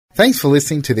Thanks for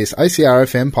listening to this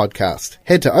OCRFM podcast.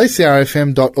 Head to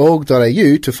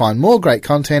ocrfm.org.au to find more great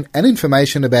content and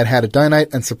information about how to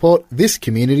donate and support this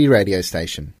community radio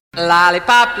station.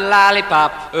 Lollipop,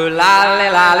 lollipop, ooh lolly,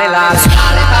 lolly, lolly.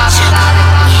 Lollipop,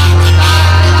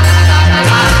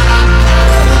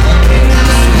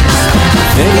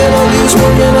 thinking of you's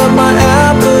working up my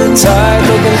appetite.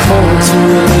 Looking forward to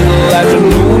a little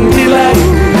afternoon delight.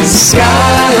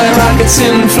 Skyline rockets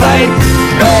in flight.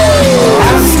 Oh,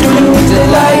 afternoon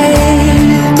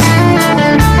delight.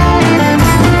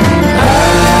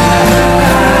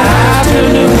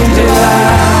 Afternoon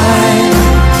delight.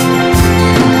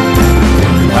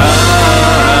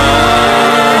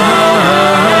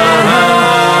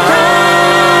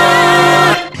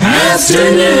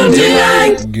 Afternoon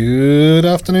delight. Good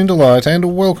afternoon, delight,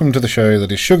 and welcome to the show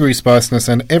that is sugary spiciness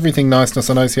and everything niceness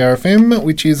on OCRFM,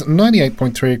 which is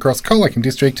 98.3 across Colac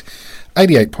District,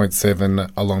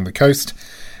 88.7 along the coast,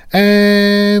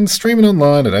 and streaming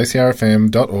online at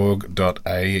ocrfm.org.au.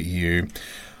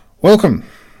 Welcome.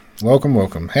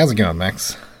 How's it going,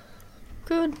 Max?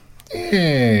 Good.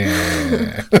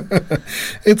 Yeah.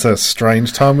 It's a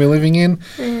strange time we're living in.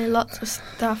 Yeah, lots of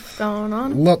stuff going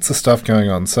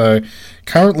on. So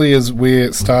currently, as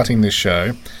we're starting this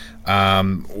show,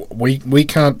 we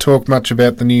can't talk much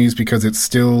about the news because it's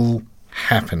still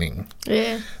happening.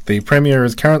 Yeah. The Premier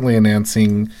is currently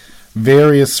announcing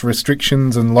various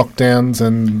restrictions and lockdowns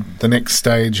and the next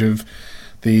stage of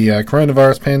the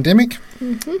coronavirus pandemic.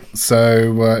 Mm-hmm.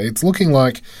 So it's looking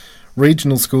like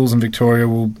regional schools in Victoria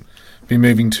will be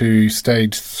moving to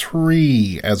stage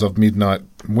 3 as of midnight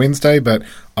Wednesday, but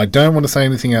I don't want to say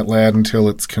anything out loud until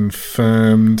it's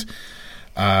confirmed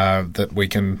that we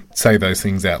can say those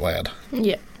things out loud.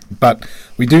 Yeah. But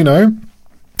we do know,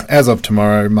 as of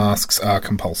tomorrow, masks are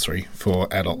compulsory for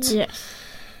adults. Yeah.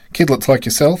 Kidlets like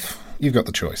yourself, you've got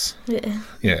the choice. Yeah.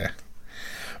 Yeah.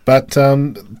 But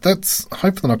that's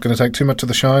hopefully not going to take too much of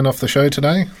the shine off the show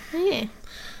today. Yeah.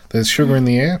 There's sugar in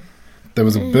the air. There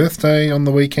was a birthday on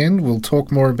the weekend. We'll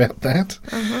talk more about that.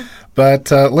 Uh-huh. But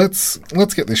let's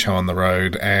get this show on the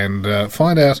road and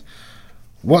find out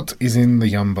what is in the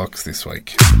Yum Box this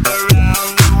week.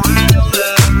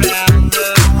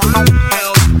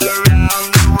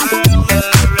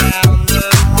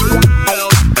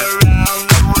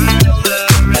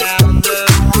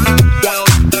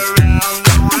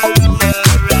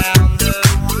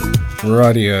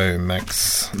 Rightio, Max.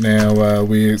 Now,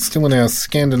 we're still in our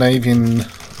Scandinavian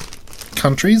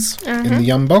countries in the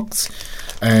Yum Box.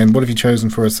 And what have you chosen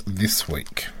for us this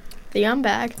week? The Yum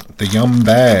Bag. The Yum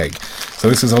Bag. So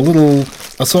this is a little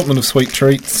assortment of sweet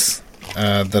treats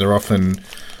that are often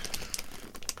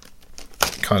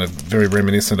kind of very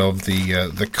reminiscent of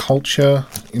the culture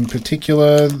in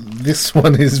particular. This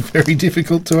one is very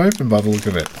difficult to open by the look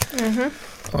of it.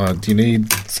 Do you need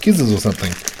skizzers or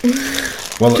something?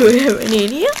 Well, Do we have any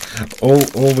in here?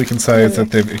 All we can say is that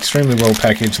they're extremely well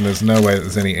packaged and there's no way that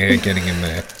there's any air getting in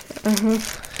there.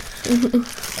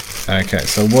 Okay,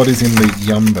 so what is in the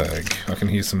Yum Bag? I can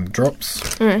hear some drops.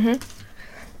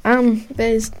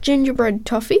 There's gingerbread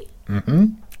toffee.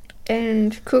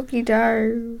 And cookie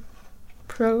dough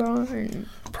praline.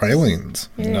 Pralines.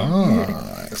 Yeah.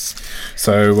 Nice.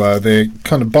 So they're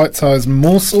kind of bite-sized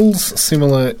morsels,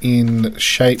 similar in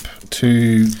shape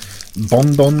to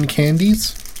bonbon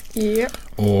candies. Yep.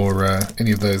 Or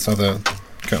any of those other...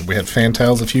 We had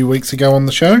Fantails a few weeks ago on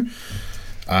the show,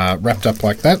 wrapped up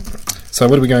like that. So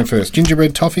what are we going first,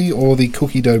 gingerbread toffee or the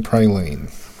cookie dough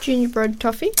praline? Gingerbread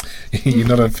toffee. You're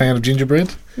not a fan of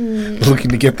gingerbread? Looking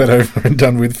to get that over and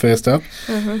done with first up.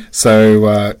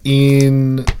 So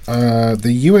in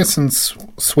the US and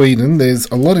Sweden, there's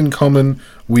a lot in common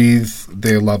with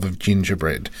their love of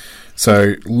gingerbread.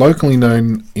 So locally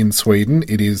known in Sweden,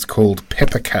 it is called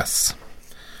pepparkass.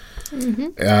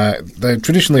 They're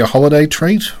traditionally a holiday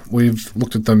treat. We've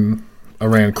looked at them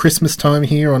around Christmas time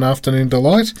here on Afternoon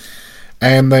Delight.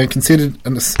 And they're considered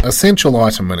an essential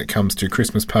item when it comes to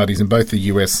Christmas parties in both the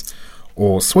US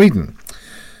or Sweden.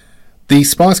 The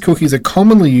spice cookies are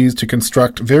commonly used to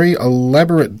construct very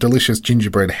elaborate, delicious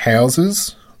gingerbread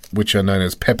houses, which are known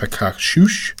as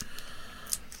pepparkakshus.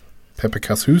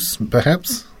 Pepparkakshus,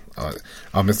 perhaps?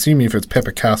 I'm assuming if it's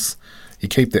pepparkass, you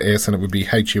keep the S and it would be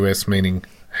HUS, meaning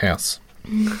house.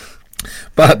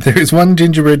 But there is one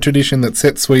gingerbread tradition that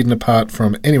sets Sweden apart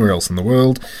from anywhere else in the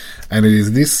world, and it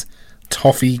is this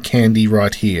toffee candy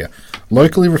right here.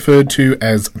 Locally referred to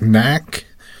as knack,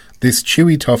 this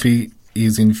chewy toffee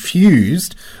is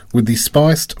infused with the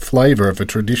spiced flavour of a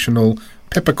traditional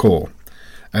peppercorn,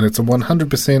 and it's a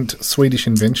 100% Swedish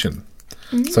invention.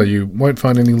 So you won't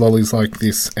find any lollies like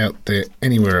this out there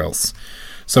anywhere else.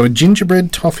 So a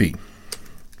gingerbread toffee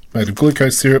made of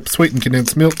glucose syrup, sweetened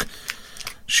condensed milk,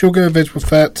 sugar, vegetable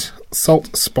fat,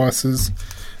 salt, spices,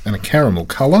 and a caramel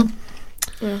colour.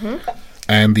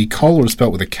 And the cola is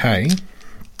spelt with a K.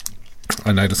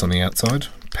 I notice on the outside.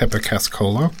 Pepper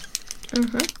Cascola.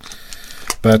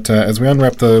 But as we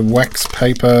unwrap the wax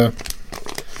paper,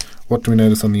 what do we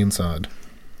notice on the inside?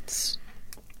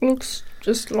 Looks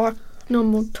just like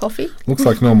normal toffee. Looks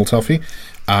like normal toffee.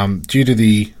 Due to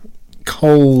the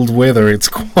cold weather, it's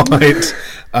quite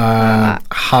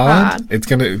hard. It's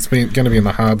gonna be in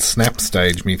the hard snap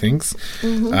stage, methinks.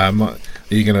 Are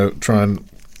you gonna try and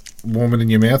warm it in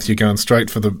your mouth? You're going straight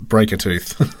for the breaker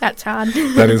tooth. That's hard.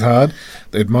 That is hard.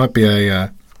 It might be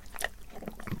a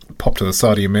pop to the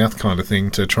side of your mouth kind of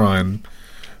thing to try and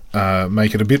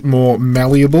make it a bit more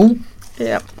malleable.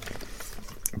 Yep.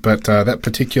 But that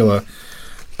particular,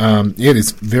 it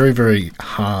is very, very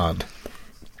hard.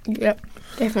 Yep,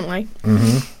 definitely.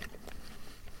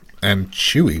 And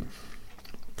chewy.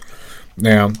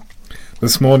 Now,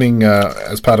 this morning,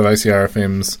 as part of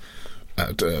ACRFM's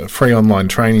free online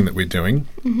training that we're doing,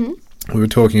 we were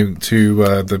talking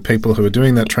to the people who are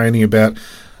doing that training about,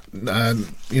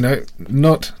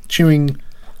 not chewing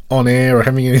on air or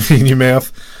having anything in your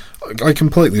mouth. I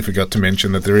completely forgot to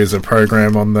mention that there is a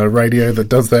program on the radio that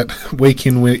does that week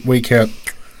in, week out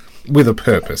with a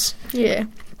purpose. Yeah.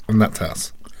 And that's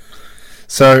us.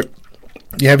 So,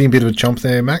 you're having a bit of a chomp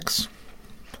there, Max?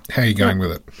 How are you going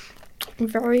with it?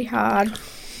 Very hard.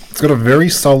 It's got a very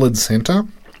solid centre.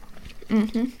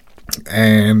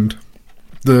 And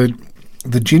the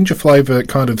ginger flavour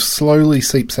kind of slowly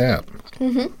seeps out.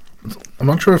 I'm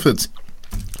not sure if is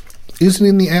it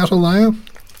in the outer layer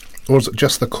or is it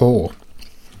just the core?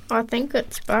 I think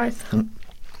it's both.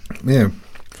 Yeah.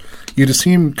 You'd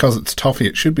assume because it's toffee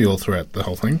it should be all throughout the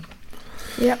whole thing.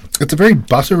 Yep. It's a very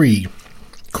buttery,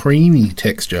 creamy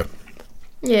texture.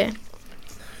 Yeah.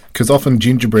 Because often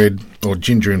gingerbread, or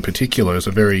ginger in particular, is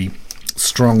a very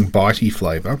strong, bitey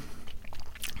flavour.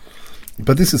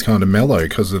 But this is kind of mellow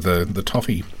because of the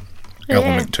toffee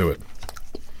element to it.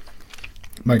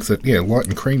 Makes it, light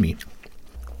and creamy.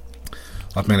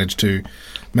 I've managed to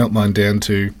melt mine down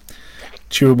to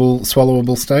chewable,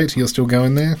 swallowable state. You're still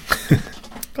going there?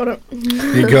 Got it.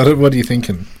 You got it? What are you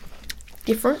thinking?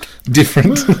 Different.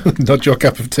 Not your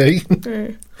cup of tea?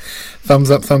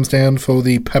 Thumbs up, thumbs down for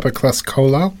the Pepper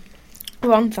Cascola.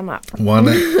 One thumb up. One.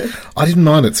 I didn't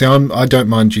mind it. See, I don't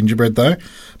mind gingerbread though.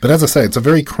 But as I say, it's a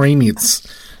very creamy. It's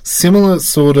similar,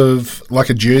 sort of like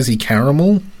a Jersey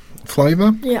caramel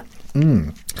flavour. Yeah.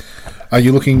 Are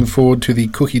you looking forward to the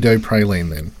cookie dough praline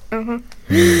then?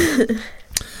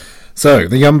 So,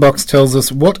 the Yum Box tells us,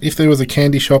 what if there was a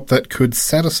candy shop that could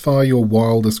satisfy your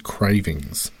wildest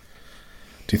cravings?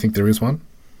 Do you think there is one?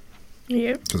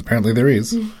 Yeah. Because apparently there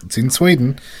is. It's in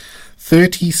Sweden.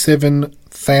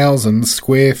 37,000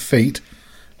 square feet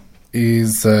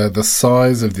is the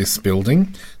size of this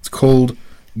building. It's called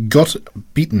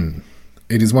Gottbitten.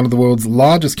 It is one of the world's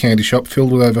largest candy shop,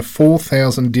 filled with over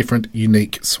 4,000 different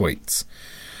unique sweets.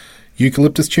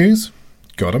 Eucalyptus chews?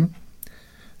 Got 'em.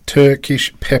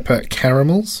 Turkish pepper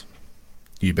caramels?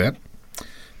 You bet.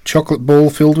 Chocolate ball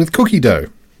filled with cookie dough.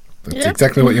 That's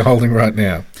exactly what you're holding right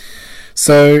now.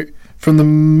 So, from the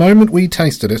moment we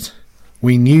tasted it,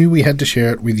 we knew we had to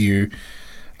share it with you.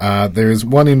 There is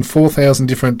one in 4,000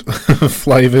 different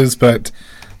flavours, but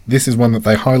this is one that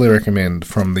they highly recommend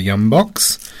from the Yum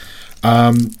Box.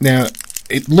 Now,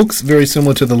 it looks very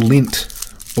similar to the Lindt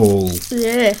ball.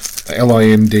 Yeah.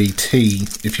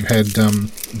 Lindt, if you've had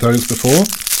those before.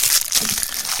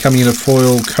 Coming in a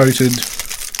foil-coated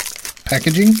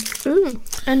packaging.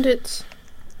 And it's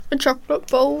a chocolate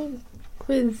ball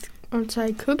with, I'd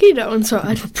say, cookie dough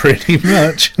inside. Pretty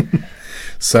much.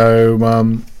 So,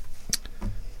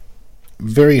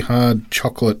 very hard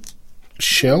chocolate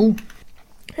shell.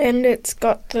 And it's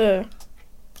got the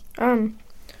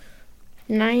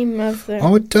name of the...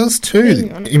 Oh, it does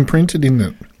too. Imprinted in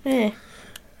it. Yeah.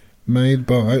 Made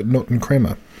by Not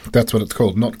Crema. That's what it's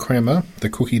called. Not Crema, the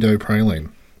cookie dough praline.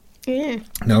 Yeah.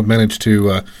 Now I've managed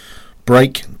to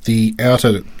break the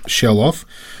outer shell off.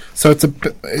 So it's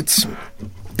about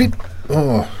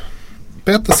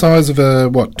the size of a,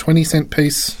 20-cent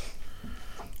piece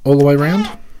all the way around?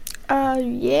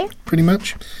 Yeah. Pretty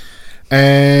much.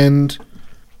 And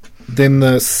then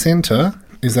the centre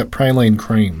is that praline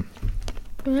cream.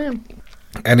 Yeah.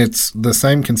 And it's the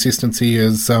same consistency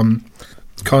as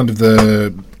kind of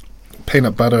the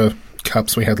peanut butter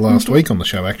cups we had last week on the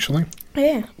show, actually.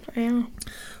 Yeah.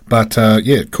 But,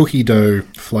 cookie dough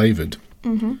flavoured.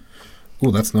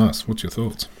 Oh, that's nice. What's your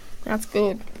thoughts? That's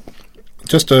good.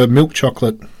 Just a milk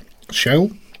chocolate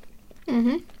shell.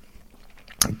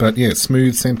 Mm-hmm. But yeah,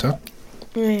 smooth centre.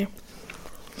 Yeah.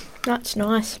 That's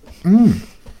nice.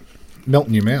 Melt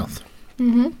in your mouth.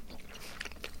 Mm-hmm.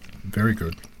 Very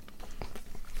good.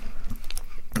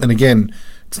 And again,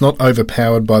 it's not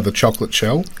overpowered by the chocolate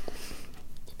shell.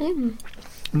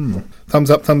 Thumbs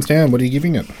up, thumbs down. What are you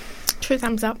giving it? 2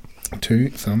 thumbs up. 2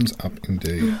 thumbs up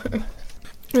indeed.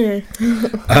 Yeah.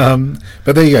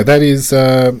 But there you go. That is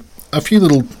a few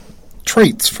little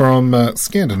treats from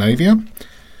Scandinavia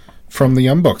from the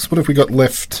Unbox. What have we got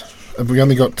left? Have we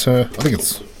only got, I think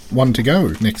it's 1 to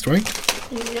go next week.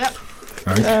 Yep.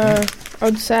 Okay.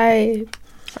 I'd say,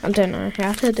 I don't know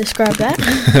how to describe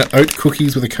that. Oat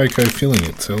cookies with a cocoa filling,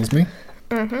 it tells me.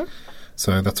 Mm-hmm.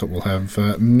 So that's what we'll have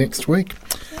next week.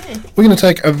 Okay. We're going to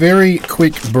take a very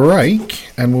quick break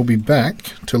and we'll be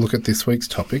back to look at this week's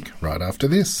topic right after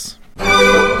this.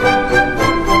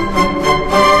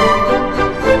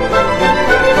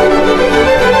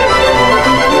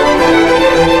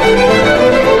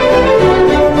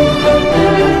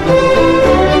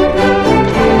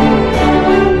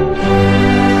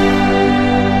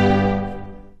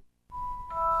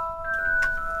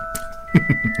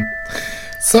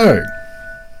 So,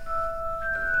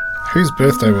 whose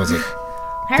birthday was it?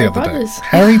 Harry the other Potter's. day?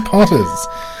 Harry Potter's.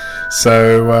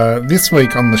 So, this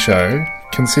week on the show,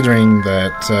 considering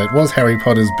that it was Harry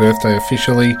Potter's birthday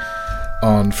officially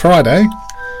on Friday,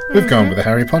 we've gone with a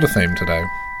Harry Potter theme today.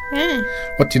 Yeah.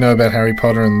 What do you know about Harry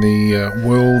Potter and the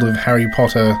world of Harry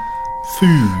Potter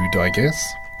food, I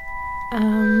guess?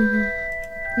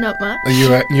 Not much. Are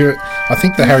you? I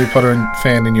think the Harry Potter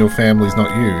fan in your family is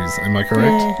not you. Am I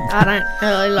correct? Yeah, I don't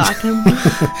really like him.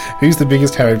 Who's the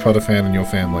biggest Harry Potter fan in your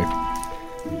family?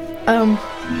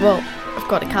 Well, I've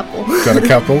got a couple. Got a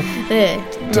couple? Yeah.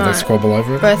 Do they squabble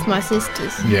over it? Both my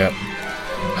sisters. Yeah.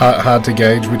 Hard to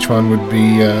gauge which one would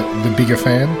be the bigger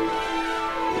fan.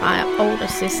 My older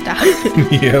sister.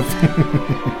 Yep.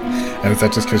 And is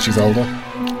that just because she's older?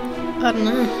 I don't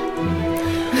know.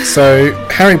 So,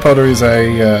 Harry Potter is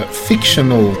a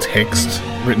fictional text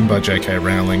written by J.K.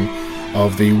 Rowling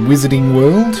of the wizarding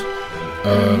world,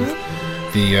 of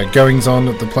the goings-on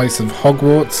at the place of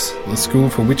Hogwarts, the school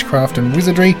for witchcraft and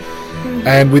wizardry,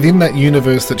 and within that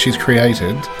universe that she's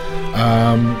created,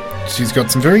 she's got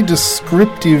some very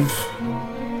descriptive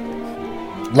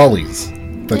lollies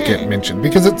that get mentioned,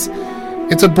 because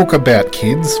it's a book about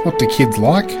kids. What do kids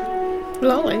like?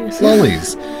 Lollies.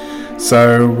 Lollies.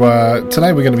 So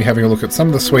today we're going to be having a look at some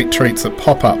of the sweet treats that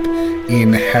pop up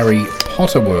in Harry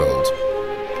Potter world.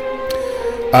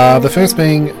 The first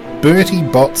being Bertie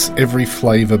Bott's Every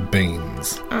Flavour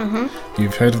Beans.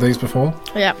 You've heard of these before?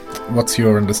 Yep. What's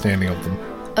your understanding of them?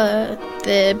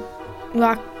 They're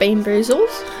like Bean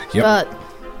Boozles, Yep. but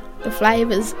the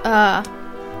flavours are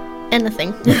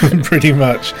anything. Pretty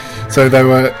much. So they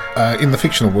were, in the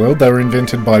fictional world, they were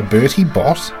invented by Bertie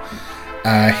Bott.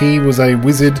 He was a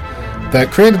wizard that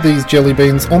created these jelly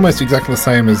beans almost exactly the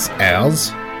same as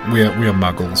ours. We are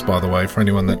muggles, by the way, for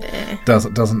anyone that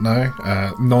doesn't know,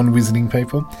 non-wizarding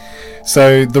people.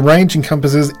 So the range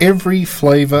encompasses every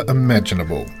flavour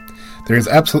imaginable. There is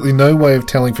absolutely no way of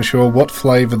telling for sure what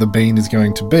flavour the bean is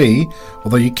going to be,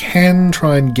 although you can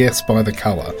try and guess by the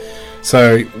colour.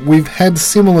 So we've had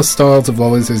similar styles of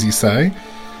lollies, as you say,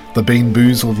 the Bean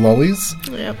Boozled lollies.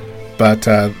 Yep. But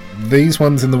these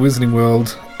ones in the Wizarding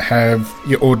world have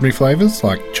your ordinary flavours,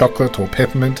 like chocolate or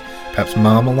peppermint, perhaps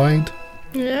marmalade.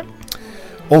 Yep.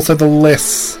 Also the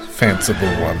less fanciful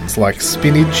ones, like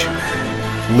spinach,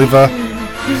 liver,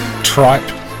 tripe,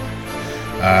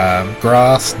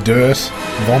 grass, dirt,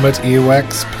 vomit,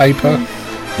 earwax, paper.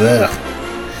 Ugh.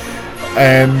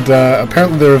 And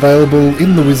apparently they're available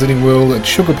in the Wizarding world at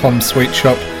Sugar Plum Sweet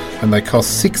Shop, and they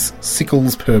cost 6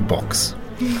 sickles per box.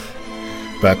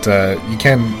 But you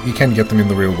can get them in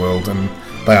the real world, and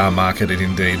they are marketed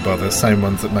indeed by the same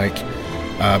ones that make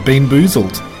Bean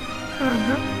Boozled.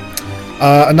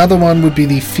 Another one would be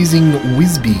the Fizzing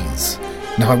Whizbees.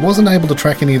 Now, I wasn't able to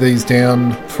track any of these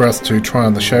down for us to try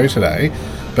on the show today,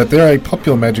 but they're a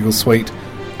popular magical sweet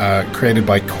created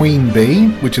by Queen Bee,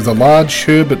 which is a large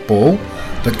sherbet ball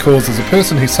that causes a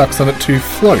person who sucks on it to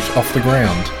float off the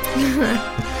ground.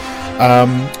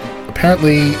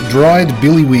 Apparently, dried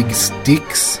billywig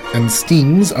sticks and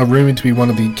stings are rumoured to be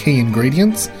one of the key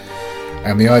ingredients,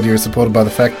 and the idea is supported by the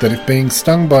fact that if being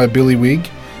stung by a billywig,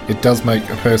 it does make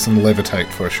a person levitate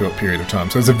for a short period of time.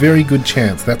 So there's a very good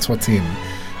chance that's what's in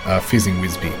Fizzing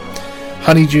Whizbee.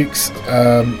 Honeydukes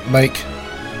make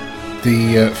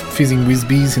the Fizzing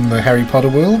Whizbees in the Harry Potter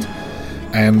world,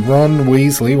 and Ron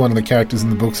Weasley, one of the characters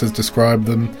in the books, has described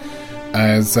them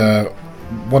as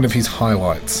one of his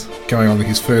highlights, going on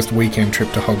his first weekend trip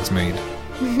to Hogsmeade.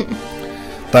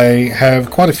 They have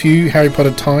quite a few Harry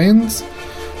Potter tie-ins.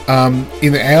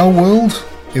 In our world,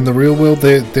 in the real world,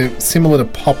 they're similar to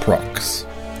Pop Rocks.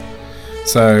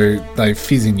 So they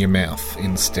fizz in your mouth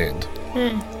instead.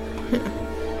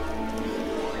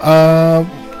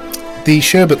 The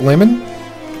Sherbet Lemon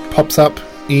pops up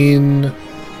in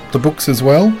the books as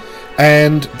well,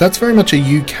 and that's very much a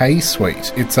UK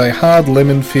sweet. It's a hard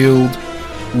lemon-filled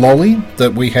lolly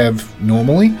that we have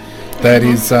normally. That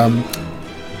is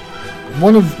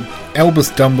one of Albus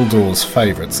Dumbledore's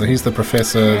favourites. So he's the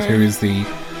professor who is the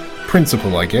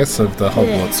principal, I guess, of the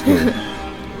Hogwarts school.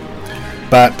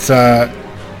 But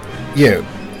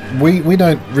we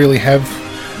don't really have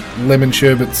lemon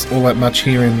sherbets all that much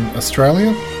here in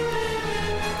Australia.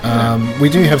 We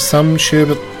do have some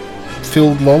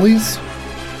sherbet-filled lollies,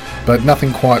 but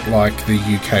nothing quite like the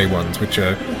UK ones, which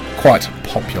are quite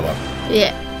popular.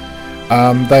 Yeah.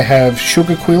 They have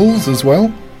sugar quills as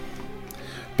well.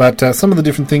 But some of the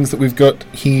different things that we've got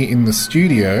here in the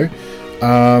studio,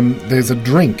 there's a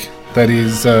drink that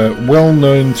is well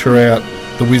known throughout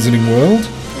the Wizarding world.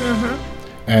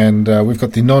 And we've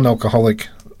got the non-alcoholic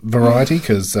variety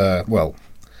because,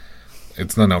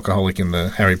 it's non-alcoholic in the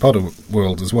Harry Potter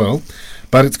world as well.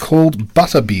 But it's called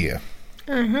butterbeer.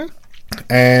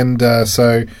 And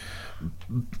so,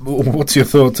 what's your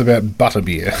thoughts about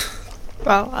butterbeer?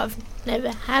 Well, I've never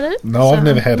had it. No, I've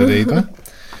never had it either.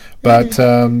 But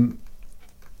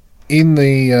in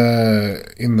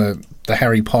the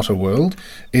Harry Potter world,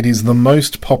 it is the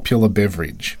most popular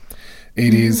beverage.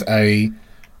 It is a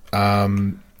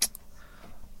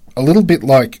little bit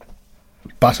like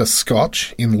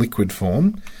butterscotch in liquid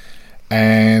form,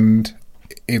 and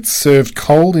it's served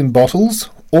cold in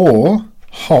bottles or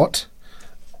hot,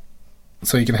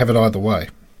 so you can have it either way.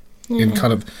 In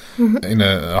kind of in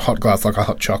a hot glass, like a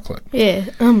hot chocolate. Yeah.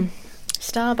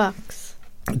 Starbucks.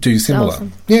 Do similar.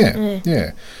 Awesome.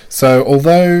 Yeah. So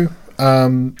although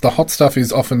the hot stuff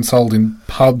is often sold in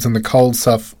pubs and the cold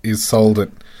stuff is sold at,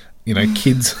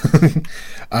 kids,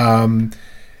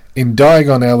 in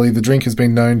Diagon Alley, the drink has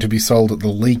been known to be sold at the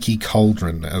Leaky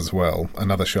Cauldron as well,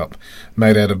 another shop,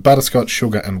 made out of butterscotch,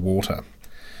 sugar and water.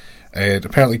 It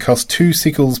apparently costs 2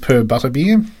 sickles per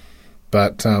butterbeer,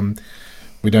 but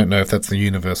we don't know if that's the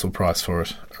universal price for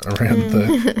it around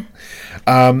there.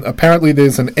 Apparently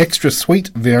there's an extra sweet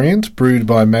variant brewed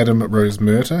by Madame Rose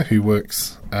Murta, who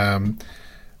works in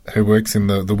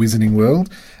the Wizarding world,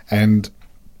 and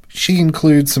she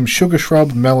includes some sugar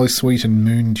shrub, mallow sweet and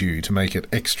moon dew to make it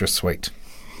extra sweet.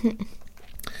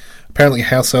 Apparently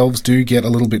house elves do get a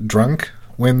little bit drunk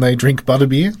when they drink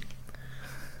butterbeer.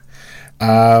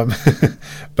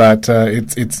 But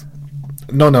it's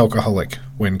non-alcoholic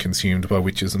when consumed by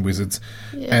witches and wizards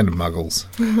and muggles.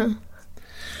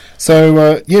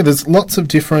 So, there's lots of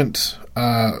different,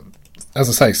 as I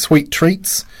say, sweet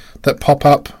treats that pop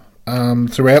up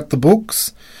throughout the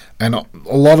books, and a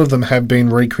lot of them have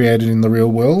been recreated in the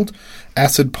real world.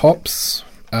 Acid pops,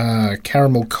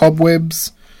 caramel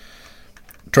cobwebs,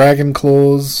 dragon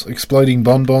claws, exploding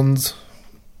bonbons,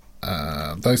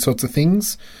 those sorts of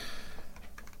things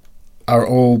are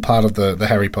all part of the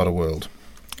Harry Potter world.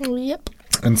 Yep.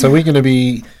 And so we're going to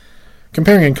be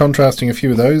comparing and contrasting a few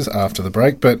of those after the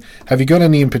break, but have you got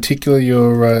any in particular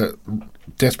you're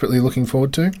desperately looking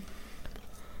forward to?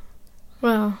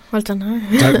 Well, I don't know.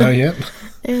 Don't know yet?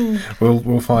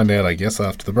 We'll find out, I guess,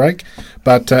 after the break.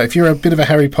 But if you're a bit of a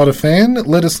Harry Potter fan,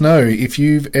 let us know if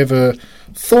you've ever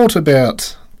thought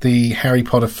about the Harry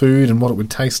Potter food and what it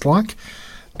would taste like.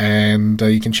 And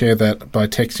you can share that by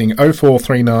texting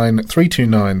 0439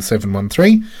 329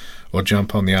 713 or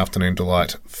jump on the Afternoon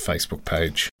Delight Facebook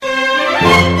page.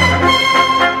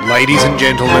 Ladies and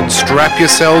gentlemen, strap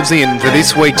yourselves in for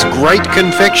this week's great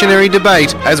confectionery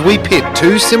debate as we pit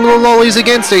 2 similar lollies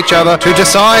against each other to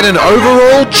decide an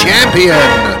overall champion.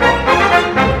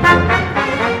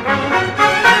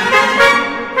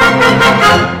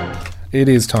 It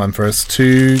is time for us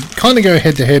to kind of go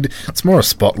head-to-head. It's more a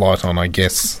spotlight on, I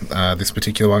guess, this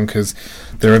particular one, because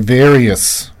there are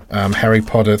various Harry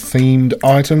Potter-themed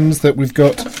items that we've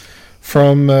got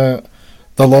from the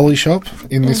lolly shop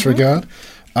in this regard.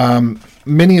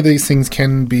 Many of these things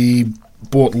can be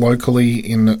bought locally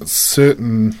in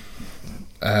certain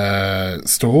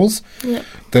stores. Yep.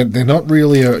 They're not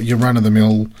really your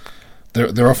run-of-the-mill.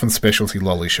 They're often specialty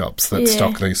lolly shops that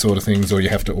stock these sort of things, or you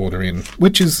have to order in,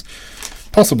 which is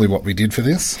possibly what we did for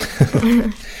this.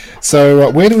 So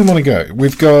where do we want to go?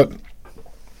 We've got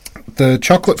the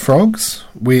chocolate frogs,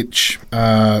 which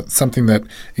are something that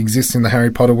exists in the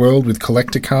Harry Potter world with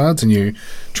collector cards, and you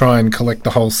try and collect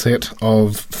the whole set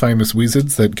of famous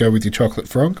wizards that go with your chocolate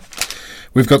frog.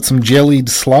 We've got some jellied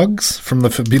slugs from the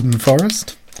Forbidden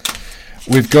Forest.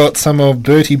 We've got some of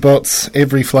Bertie Bott's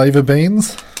Every Flavour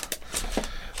beans.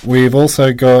 We've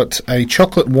also got a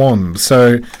chocolate wand.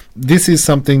 So this is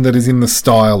something that is in the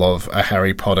style of a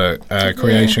Harry Potter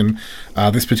creation.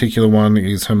 This particular one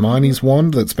is Hermione's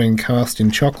wand that's been cast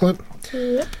in chocolate.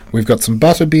 Yep. We've got some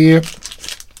butterbeer,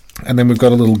 and then we've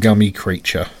got a little gummy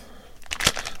creature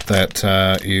that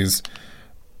is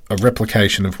a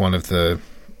replication of one of the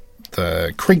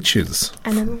creatures,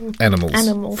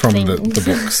 animals from the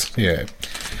books. Yeah.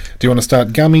 Do you want to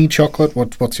start gummy, chocolate?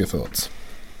 What's your thoughts?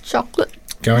 Chocolate.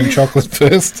 Going chocolate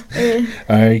first?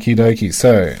 Okie dokie.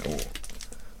 So,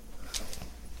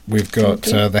 we've got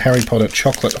the Harry Potter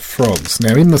chocolate frogs.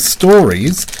 Now, in the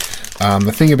stories,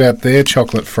 the thing about their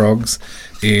chocolate frogs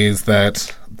is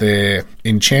that they're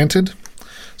enchanted,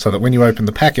 so that when you open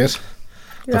the packet,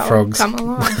 the frogs come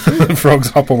alive. the frogs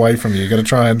hop away from you. You've got to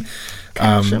try and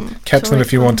catch them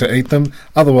if you want to eat them.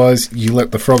 Otherwise, you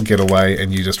let the frog get away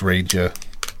and you just read your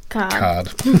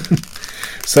card.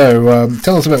 So,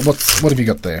 tell us about what have you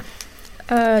got there?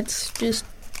 It's just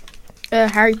a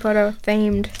Harry Potter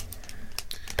themed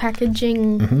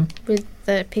packaging with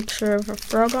the picture of a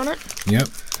frog on it. Yep.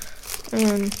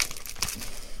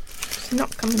 It's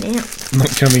not coming out.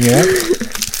 Not coming out?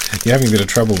 You're having a bit of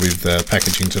trouble with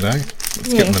packaging today. It's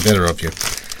getting the better of you.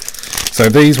 So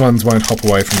these ones won't hop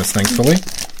away from us, thankfully.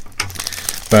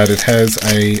 But it has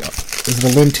is it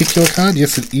a lenticular card?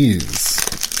 Yes, it is.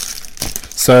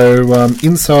 So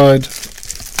inside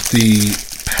the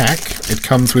pack, it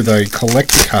comes with a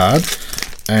collector card.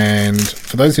 And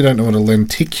for those who don't know what a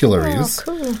lenticular is,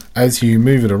 cool. as you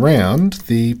move it around,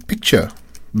 the picture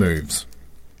moves.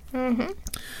 Mm-hmm.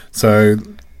 So,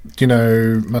 do you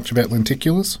know much about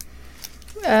lenticulars?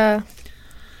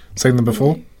 Seen them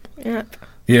before? Yep.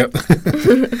 Yep.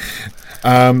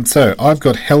 So, I've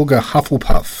got Helga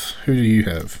Hufflepuff. Who do you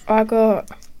have? I got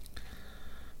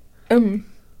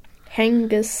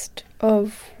Hengist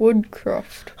of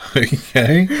Woodcroft.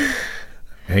 Okay.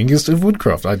 Hengist of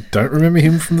Woodcroft. I don't remember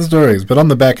him from the stories, but on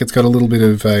the back it's got a little bit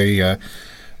of a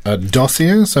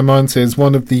dossier. So mine says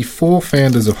one of the 4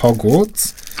 founders of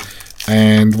Hogwarts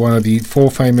and one of the 4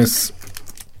 famous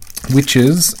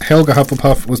witches. Helga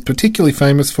Hufflepuff was particularly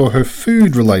famous for her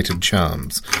food-related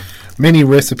charms. Many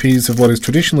recipes of what is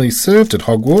traditionally served at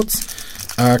Hogwarts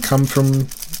come from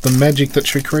the magic that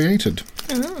she created.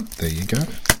 Oh. There you go.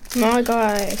 My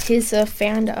guy, he's a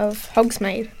founder of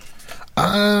Hogsmeade.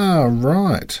 Ah,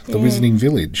 right. The Wizarding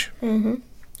Village. Mm-hmm.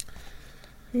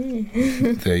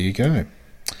 There you go.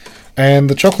 And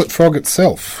the chocolate frog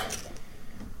itself.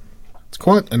 It's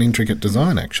quite an intricate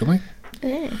design, actually.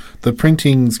 Yeah. The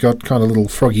printing's got kind of little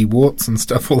froggy warts and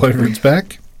stuff all over its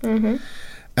back. Mm-hmm.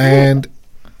 And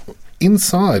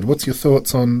inside, what's your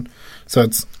thoughts on... So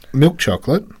it's milk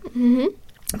chocolate,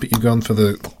 but you've gone for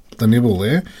the nibble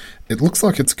there. It looks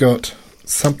like it's got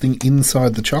something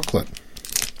inside the chocolate.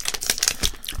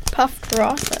 Puffed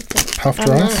rice, I think. Puffed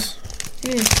rice?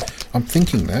 Yeah. I'm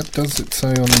thinking that. Does it say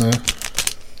on the...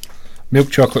 Milk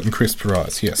chocolate and crisp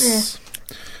rice, yes.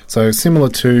 Yeah. So similar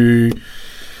to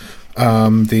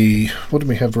the... What did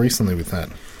we have recently with that?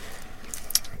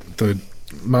 The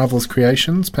Marvelous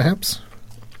Creations, perhaps?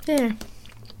 Yeah.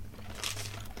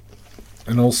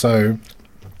 And also,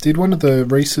 did one of the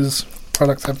Reese's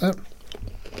products have that?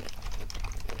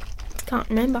 Can't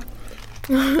remember.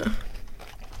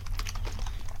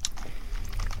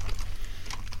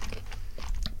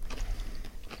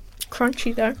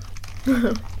 Crunchy though.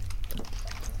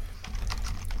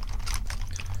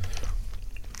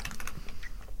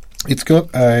 It's got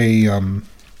a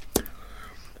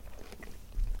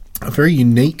very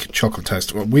unique chocolate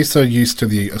taste. Well, we're so used to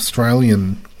the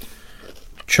Australian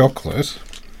chocolate.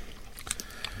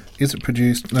 Is it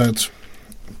produced? No, it's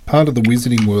part of the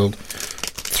Wizarding World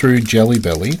through Jelly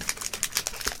Belly.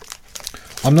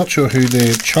 I'm not sure who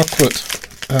their chocolate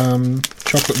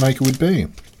maker would be,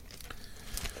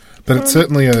 but it's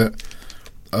certainly the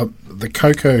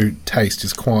cocoa taste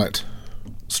is quite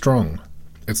strong.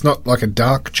 It's not like a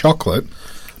dark chocolate,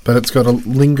 but it's got a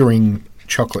lingering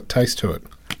chocolate taste to it.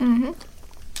 Mm-hmm.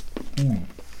 Mm.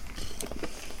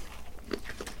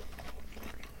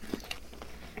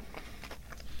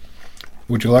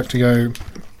 Would you like to go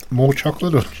more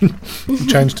chocolate or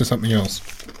change to something else?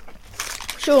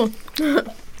 Sure.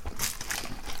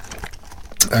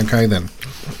 Okay, then.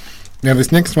 Now,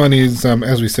 this next one is,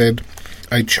 as we said,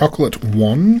 a chocolate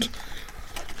wand.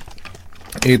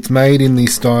 It's made in the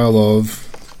style of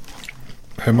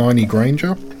Hermione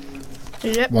Granger,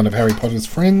 Yep. one of Harry Potter's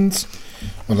friends,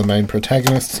 one of the main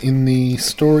protagonists in the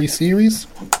story series.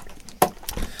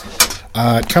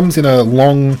 It comes in a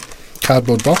long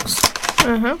cardboard box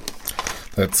Uh-huh.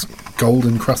 that's gold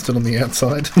encrusted on the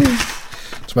outside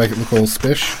to make it look all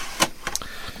special.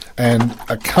 And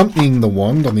accompanying the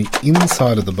wand on the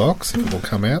inside of the box, if it will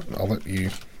come out, I'll let you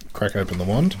crack open the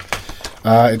wand.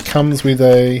 It comes with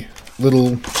a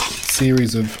little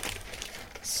series of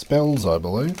spells, I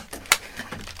believe.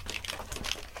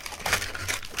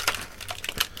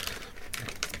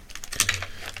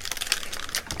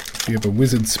 Do you have a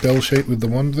wizard spell sheet with the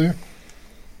wand there?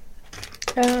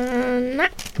 Nah.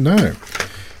 No.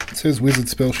 It says wizard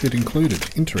spell sheet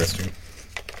included. Interesting.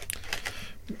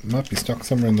 It might be stuck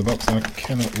somewhere in the box and I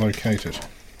cannot locate it.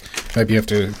 Maybe you have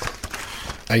to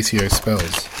ACO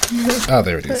spells.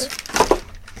 There it is.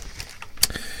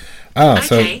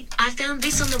 Okay, I found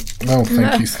this on the... Oh,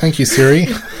 thank you, Siri.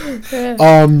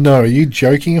 Oh no, are you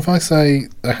joking? If I say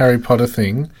a Harry Potter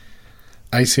thing,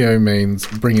 ACO means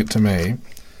bring it to me.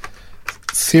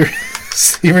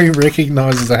 Siri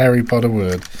recognises a Harry Potter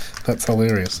word. That's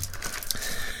hilarious.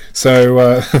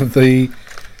 So the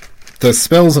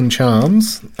spells and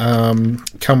charms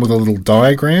come with a little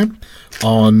diagram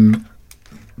on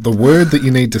the word that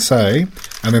you need to say,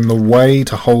 and then the way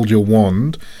to hold your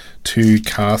wand to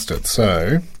cast it.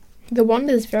 So The wand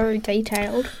is very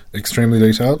detailed. extremely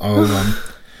detailed. I'll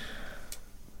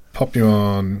pop you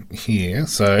on here.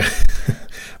 So,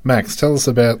 Max, tell us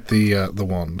about the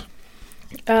wand.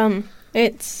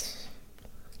 It's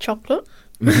chocolate.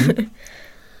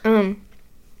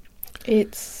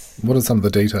 It's What are some of the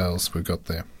details we've got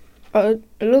there? it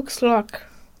looks like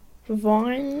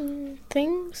vine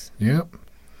things. Yep.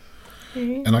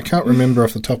 Mhm. And I can't remember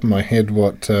off the top of my head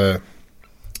what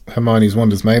Hermione's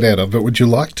wand is made out of, but would you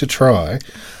like to try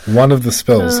one of the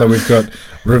spells? So we've got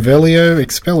Revelio,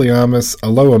 Expelliarmus,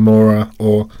 Aloamora,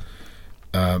 or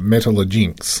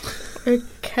Metallurginx.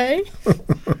 Okay.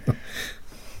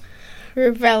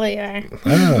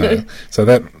 Revelio. So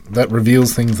that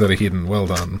reveals things that are hidden. Well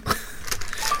done.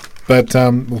 But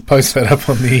we'll post that up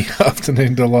on the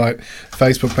Afternoon Delight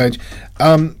Facebook page.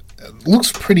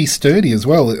 Looks pretty sturdy as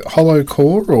well. Hollow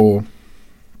core or...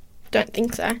 Don't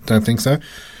think so. Don't think so.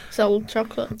 It's all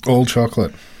chocolate. All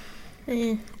chocolate.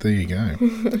 Yeah. There you go.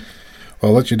 Well,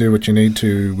 I'll let you do what you need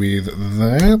to with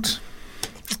that.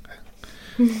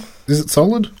 Is it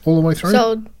solid all the way through?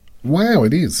 Solid. Wow,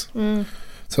 it is. So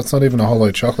it's not even a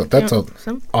hollow chocolate. That's Yeah,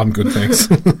 some. I'm good,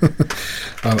 thanks.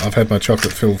 I've had my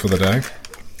chocolate filled for the day.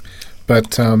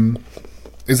 But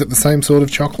is it the same sort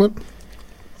of chocolate?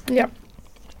 Yep.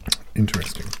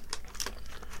 Interesting.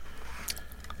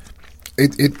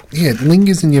 It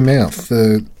lingers in your mouth,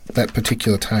 that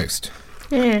particular taste.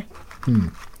 Yeah.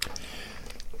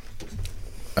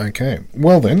 Okay,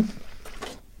 well then,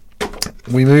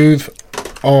 we move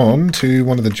on to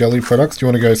one of the jelly products. Do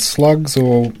you want to go slugs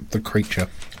or the creature?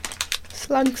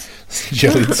 Slugs.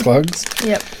 Jellied slugs.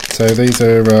 Yep. So these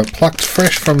are plucked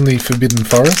fresh from the Forbidden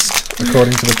Forest,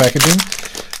 according to the packaging.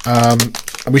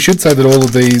 We should say that all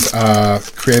of these are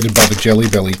created by the Jelly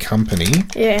Belly company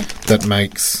Yeah. that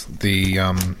makes the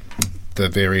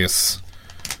various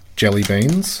jelly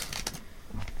beans.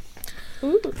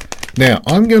 Ooh. Now,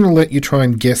 I'm going to let you try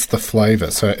and guess the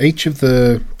flavour. So each of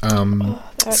the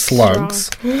That's slugs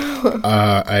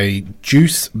are a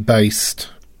juice-based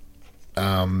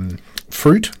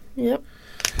fruit, Yep.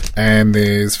 and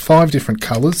there's 5 different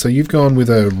colours. So you've gone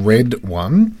with a red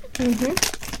one.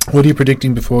 What are you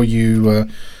predicting before you go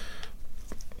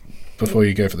for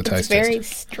the taste It's very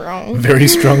test? strong. Very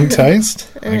strong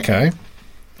taste. Okay.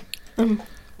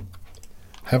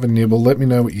 Have a nibble. Let me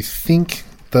know what you think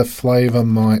the flavour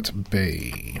might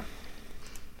be.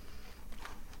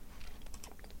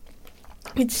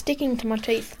 It's sticking to my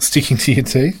teeth. Sticking to your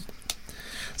teeth.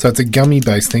 So it's a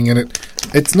gummy-based thing, and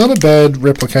it's not a bad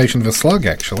replication of a slug,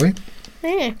 actually.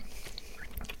 Yeah.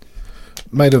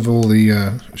 Made of all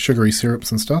the sugary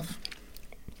syrups and stuff.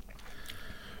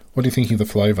 What do you think of the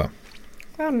flavour?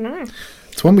 I don't know.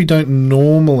 It's one we don't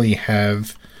normally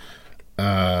have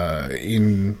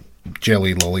in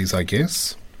jelly lollies, I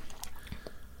guess.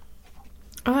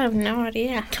 I have no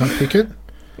idea. Can't pick it?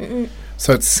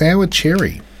 So it's sour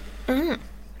cherry.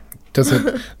 Does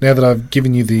it? Now that I've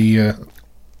given you the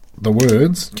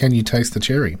words, can you taste the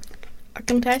cherry? I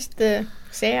can taste the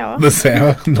sour. The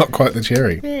sour, not quite the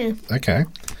cherry. Yeah. Okay.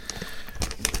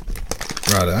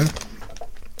 Righto.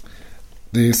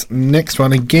 This next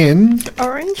one again,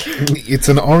 Orange. it's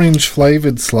an orange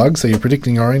flavoured slug, so you're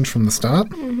predicting orange from the start.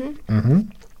 Mm-hmm.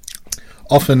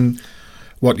 Often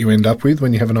what you end up with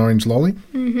when you have an orange lolly.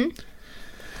 Mm-hmm.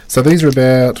 So these are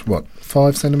about,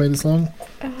 5 centimetres long,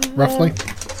 roughly?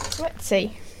 Let's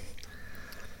see.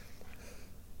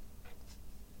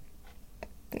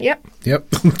 Yep. Yep,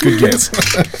 good guess.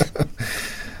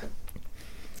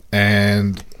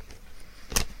 And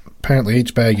apparently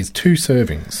each bag is 2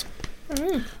 servings.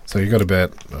 So you've got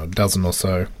about a dozen or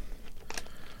so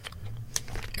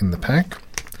in the pack.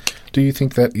 Do you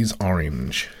think that is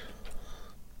orange?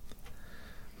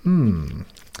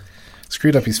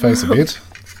 Screwed up his face a bit.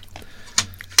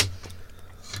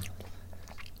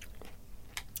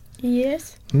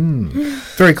 Yes.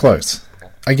 Very close.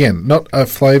 Again, not a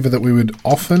flavour that we would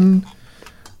often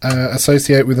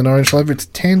associate with an orange flavour. It's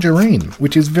tangerine,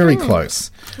 which is very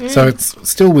close. So it's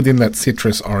still within that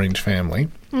citrus orange family.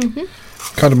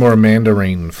 Kind of more a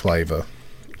mandarin flavour,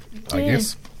 I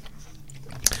guess.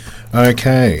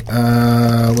 Okay,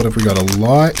 what have we got? A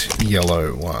light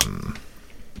yellow one.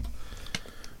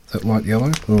 Is that light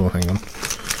yellow? Oh, hang on.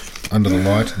 Under the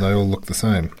light, they all look the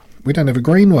same. We don't have a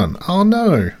green one. Oh,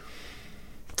 no.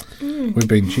 We've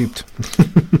been duped.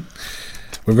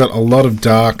 We've got a lot of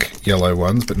dark yellow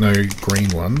ones, but no green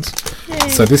ones.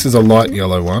 So this is a light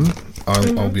yellow one.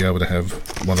 I'll be able to have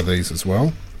one of these as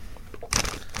well.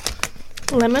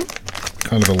 Lemon.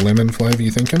 Kind of a lemon flavour,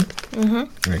 you thinking?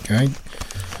 Okay.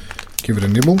 Give it a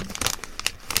nibble.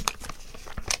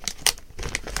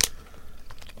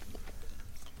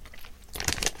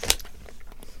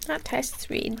 That tastes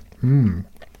weird.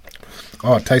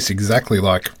 Oh, it tastes exactly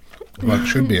like it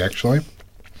should be, actually.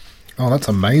 Oh, that's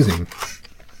amazing.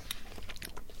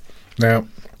 Now,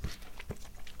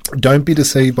 don't be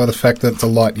deceived by the fact that it's a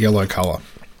light yellow colour.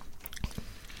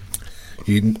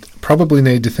 You probably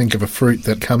need to think of a fruit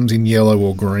that comes in yellow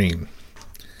or green.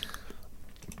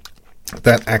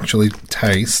 That actually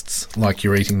tastes like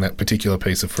you're eating that particular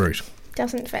piece of fruit.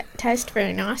 Doesn't taste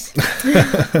very nice.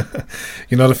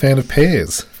 You're not a fan of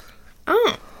pears?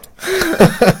 Oh.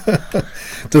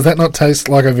 Does that not taste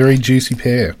like a very juicy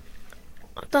pear?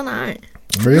 I don't know.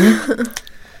 Really?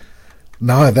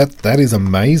 No, that is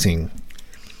amazing.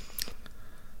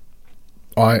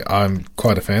 I'm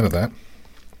quite a fan of that.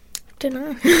 Don't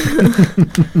know.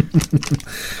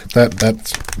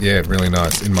 That's really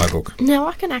nice in my book. Now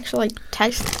I can actually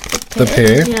taste the pear. The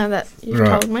pear? You know that you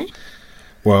Right. told me.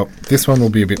 Well, this one will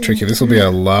be a bit tricky. This will be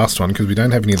our last one because we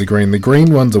don't have any of the green. The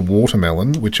green one's a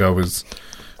watermelon, which I was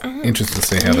interested to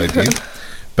see how they did.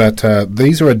 But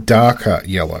these are a darker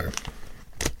yellow.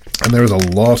 And there is a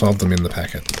lot of them in the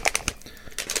packet.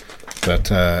 But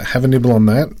have a nibble on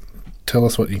that. Tell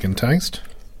us what you can taste.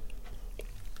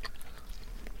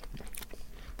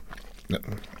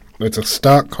 It's a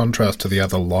stark contrast to the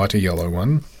other lighter yellow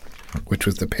one, which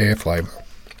was the pear flavour.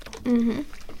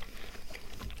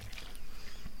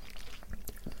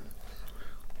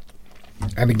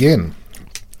 And again,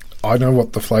 I know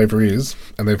what the flavour is,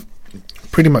 and they've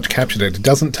pretty much captured it. It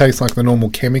doesn't taste like the normal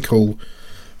chemical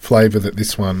flavour that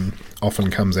this one often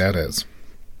comes out as.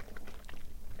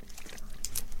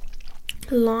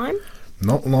 Lime.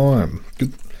 Not lime.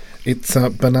 It's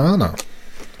banana.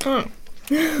 Oh.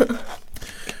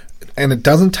 And it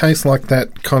doesn't taste like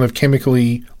that kind of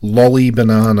chemically lolly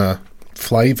banana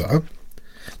flavour.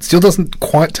 It still doesn't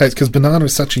quite taste, because banana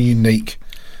is such a unique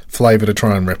flavour to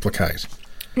try and replicate.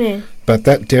 Yeah. But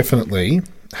that definitely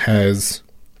has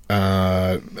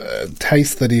a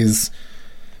taste that is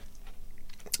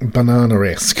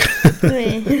banana-esque.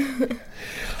 Yeah.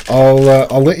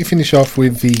 I'll let you finish off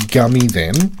with the gummy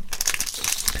then.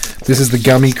 This is the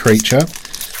gummy creature.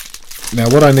 Now,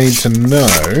 what I need to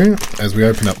know as we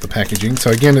open up the packaging,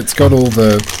 so again, it's got all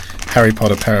the Harry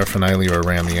Potter paraphernalia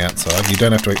around the outside. You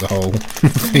don't have to eat the whole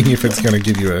thing if it's going to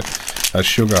give you a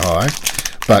sugar high.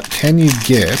 But can you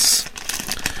guess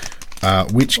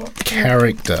which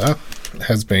character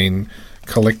has been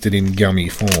collected in gummy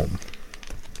form?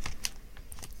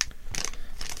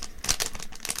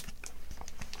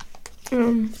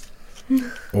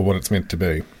 Or what it's meant to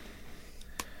be?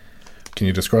 Can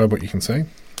you describe what you can see?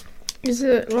 Is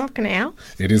it like an owl?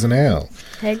 It is an owl.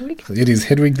 Hedwig? It is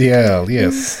Hedwig the owl,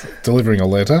 yes, delivering a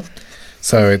letter.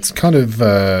 So it's kind of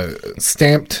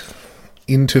stamped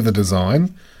into the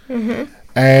design,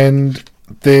 and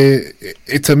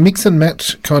it's a mix and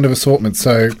match kind of assortment.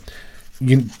 So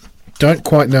you don't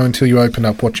quite know until you open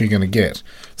up what you're going to get.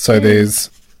 So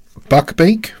there's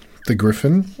Buckbeak, the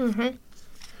griffin,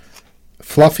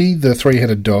 Fluffy, the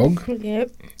three-headed dog,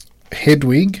 Yep.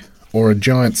 Hedwig, or a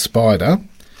giant spider,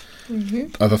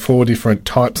 are the 4 different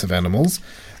types of animals.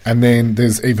 And then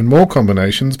there's even more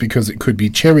combinations, because it could be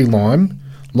cherry lime,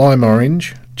 lime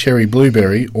orange, cherry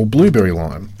blueberry, or blueberry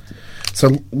lime.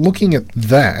 So looking at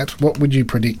that, what would you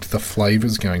predict the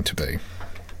flavour's going to be?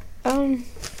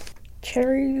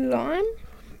 Cherry lime?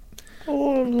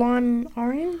 Or lime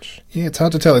orange? Yeah, it's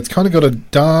hard to tell. It's kind of got a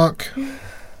dark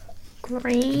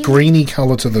Green. greeny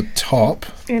colour to the top.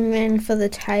 And then for the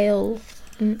tail,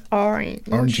 an orange.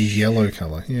 Orangey yellow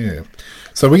colour, yeah.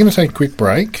 So we're going to take a quick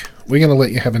break. We're going to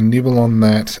let you have a nibble on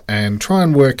that and try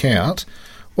and work out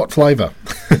what flavour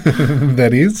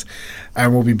that is.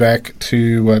 And we'll be back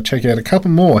to check out a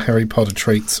couple more Harry Potter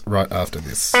treats right after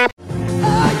this.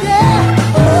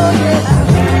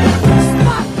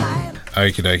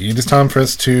 Okie dokie. It is time for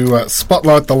us to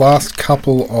spotlight the last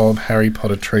couple of Harry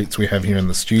Potter treats we have here in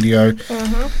the studio.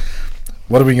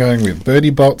 What are we going with? Birdie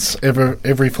Bots,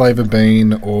 every flavour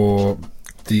bean, or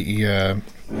the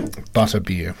butter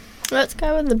beer? Let's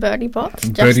go with the Birdie Bots,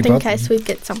 just Birdie in Bots? case we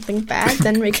get something bad,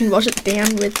 then we can wash it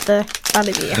down with the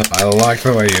butter beer. I like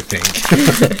the way you think.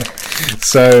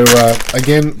 So,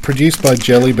 again, produced by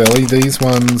Jelly Belly. These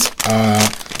ones are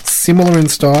similar in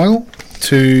style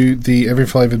to the every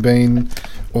flavoured bean,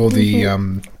 or the,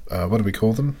 what do we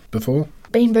call them before?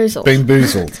 Bean Boozled. Bean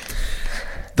Boozled.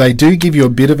 They do give you a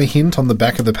bit of a hint on the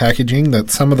back of the packaging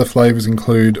that some of the flavours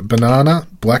include banana,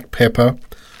 black pepper,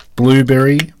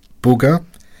 blueberry, booger,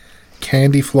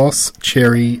 candy floss,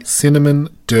 cherry, cinnamon,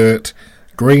 dirt,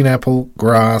 green apple,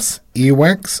 grass,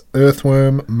 earwax,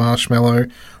 earthworm, marshmallow,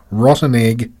 rotten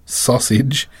egg,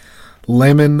 sausage,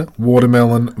 lemon,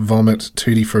 watermelon, vomit,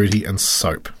 tutti frutti, and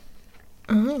soap.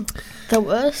 The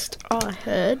worst I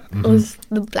heard was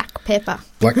the black pepper.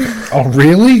 Oh,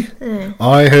 really?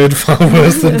 I heard far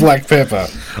worse than black pepper.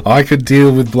 I could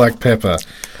deal with black pepper.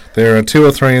 There are 2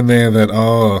 or 3 in there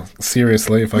that,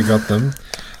 seriously, if I got them,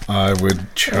 I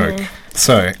would choke.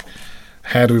 So,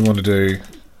 how do we want to do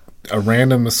a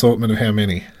random assortment of how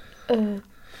many?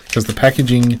 Because the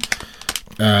packaging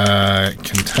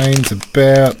contains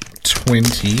about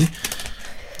 20. You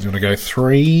want to go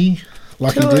 3?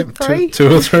 Lucky 2 or dip? 3?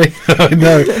 2 or 3? I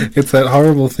know. It's that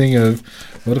horrible thing of,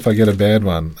 what if I get a bad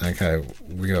one? Okay,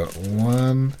 we got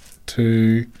 1,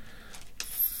 2,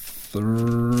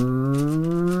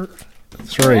 3.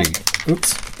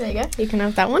 Oops. There you go. You can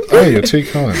have that one. Oh, you're too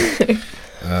kind.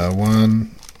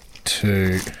 1,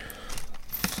 2,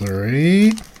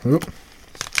 3. Oop.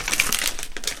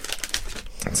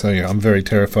 So yeah, I'm very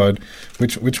terrified.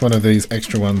 Which one of these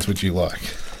extra ones would you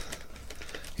like?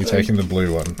 You're taking the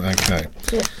blue one. Okay.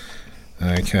 Yeah.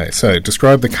 Okay, so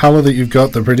describe the colour that you've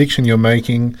got, the prediction you're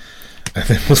making, and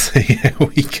then we'll see how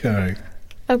we go.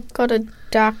 I've got a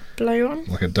dark blue one.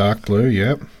 Like a dark blue,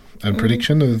 yep. And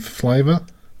prediction of flavour?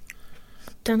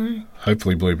 Dunno.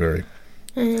 Hopefully blueberry.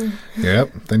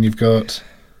 Yep. Then you've got...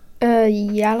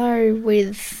 Yellow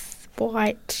with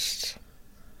white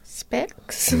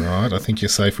specks. Right, I think you're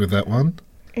safe with that one.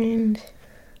 And,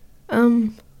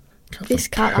 this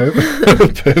colour.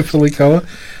 Purpley colour.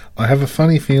 I have a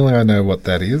funny feeling I know what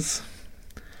that is.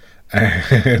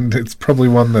 And it's probably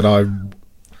one that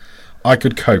I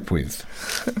could cope with.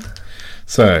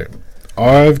 So,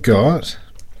 I've got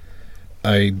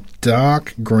a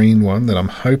dark green one that I'm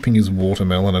hoping is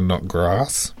watermelon and not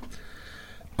grass.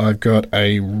 I've got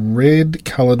a red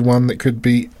coloured one that could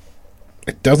be...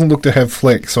 It doesn't look to have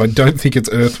flecks, so I don't think it's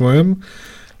earthworm.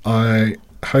 I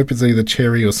hope it's either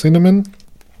cherry or cinnamon.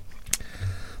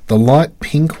 The light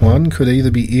pink one could either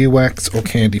be earwax or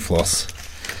candy floss.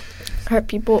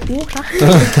 Hope you bought water.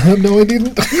 No, I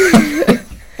didn't.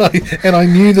 And I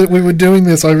knew that we were doing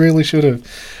this. I really should have.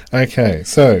 Okay,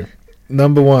 so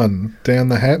number 1 down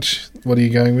the hatch. What are you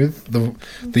going with?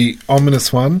 The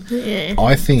ominous one. Yeah.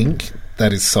 I think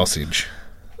that is sausage.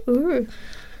 Ooh.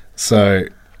 So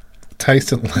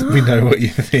taste it and let me know what you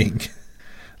think.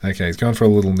 Okay, he's gone for a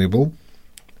little nibble,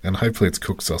 and hopefully it's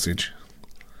cooked sausage.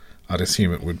 I'd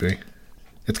assume it would be.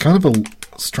 It's kind of a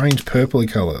strange purpley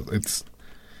colour. It's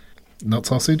not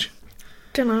sausage?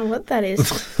 Don't know what that is.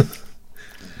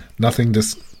 Nothing,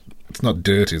 just... It's not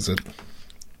dirt, is it?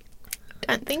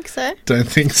 Don't think so. Don't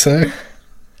think so?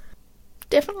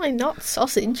 Definitely not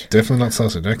sausage. Definitely not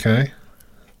sausage, okay.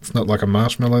 It's not like a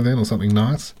marshmallow then, or something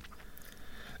nice?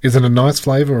 Is it a nice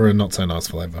flavour or a not so nice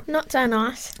flavour? Not so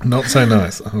nice. Not so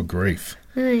nice. Oh, grief.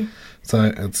 Mm.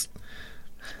 So it's...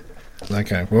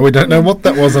 Okay, well, we don't know what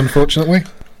that was, unfortunately.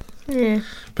 Yeah.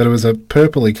 But it was a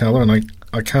purpley colour, and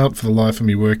I can't for the life of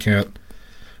me work out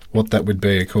what that would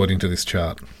be according to this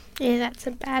chart. Yeah, that's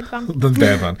a bad one. The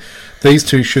bad one. These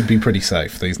 2 should be pretty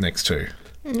safe, these next 2.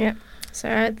 Yep.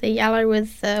 So the yellow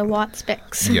with the white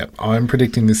specks. Yep, I'm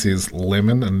predicting this is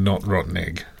lemon and not rotten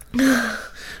egg.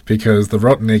 Because the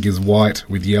rotten egg is white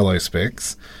with yellow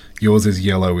specks. Yours is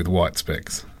yellow with white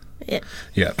specks. Yep.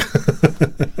 Yep.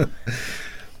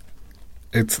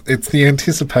 It's the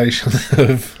anticipation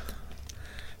of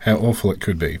how awful it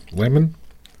could be. Lemon,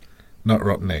 not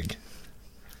rotten egg.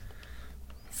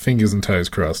 Fingers and toes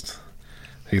crossed.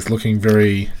 He's looking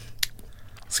very I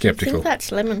sceptical. think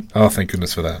that's lemon. Oh, thank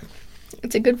goodness for that.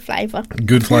 It's a good flavour.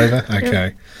 Good flavour?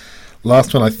 Okay.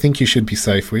 Last one I think you should be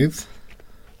safe with.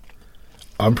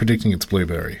 I'm predicting it's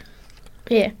blueberry.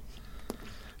 Yeah.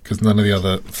 Because none of the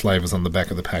other flavours on the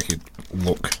back of the packet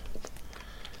look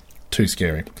too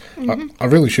scary. I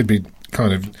really should be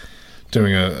kind of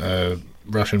doing a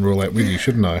Russian roulette with you,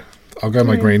 shouldn't I? I'll go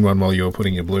my green one while you're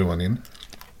putting your blue one in.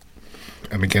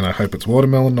 And again, I hope it's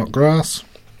watermelon, not grass.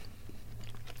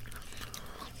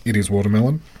 It is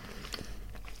watermelon.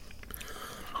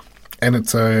 And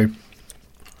it's a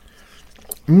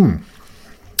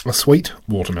sweet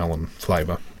watermelon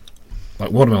flavour.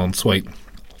 Like watermelon sweet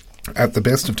at the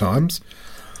best of times.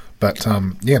 But,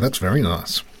 yeah, that's very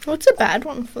nice. What's a bad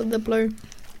one for the blue?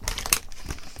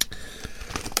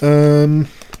 Bad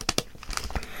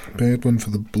one for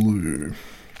the blue.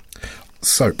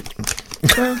 Soap.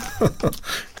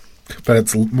 But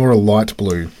it's more a light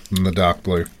blue than the dark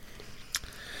blue.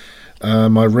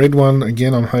 My red one,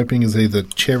 again, I'm hoping is either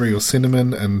cherry or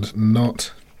cinnamon and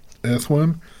not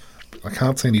earthworm. I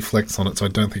can't see any flecks on it, so I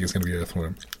don't think it's going to be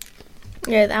earthworm.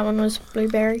 Yeah, that one was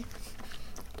blueberry.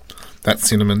 That's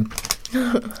cinnamon.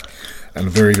 And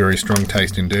very, very strong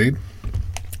taste indeed.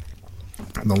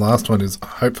 And the last one is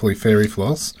hopefully fairy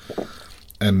floss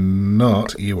and not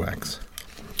earwax.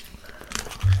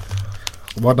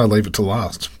 Why didn't I leave it to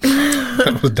last?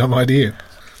 That was a dumb idea.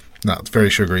 No, it's very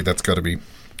sugary. That's got to be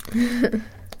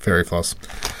fairy floss.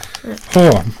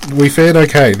 Oh, we fared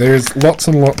okay. There's lots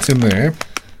and lots in there.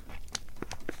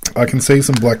 I can see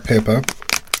some black pepper.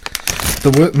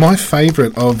 My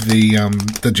favourite of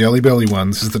the Jelly Belly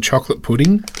ones is the chocolate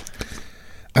pudding.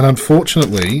 And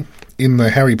unfortunately, in the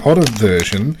Harry Potter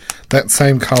version, that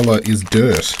same colour is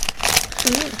dirt.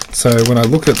 So when I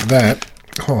look at that...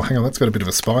 Oh, hang on, that's got a bit of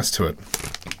a spice to it.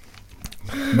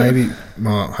 Maybe...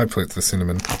 Well, hopefully it's the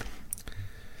cinnamon.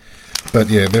 But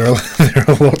yeah, there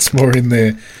are lots more in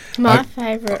there. My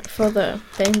favourite for the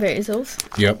Bean Boozles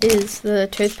is the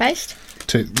toothpaste.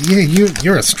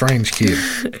 You're a strange kid.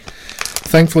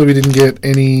 Thankfully, we didn't get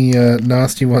any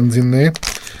nasty ones in there.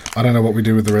 I don't know what we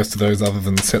do with the rest of those other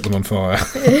than set them on fire.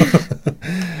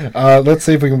 Let's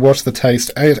see if we can wash the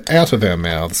taste out of our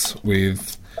mouths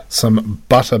with some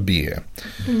butter beer.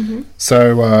 Mm-hmm.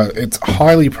 So it's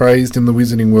highly praised in the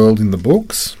wizarding world in the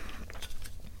books.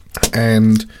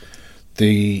 And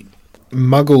the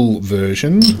Muggle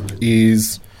version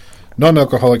is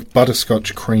non-alcoholic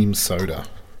butterscotch cream soda.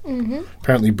 Mm-hmm.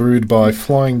 Apparently brewed by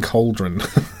Flying Cauldron,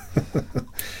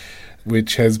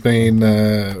 which has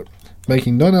been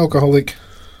making non-alcoholic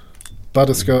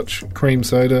butterscotch cream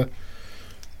soda.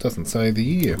 Doesn't say the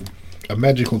year. A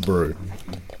magical brew.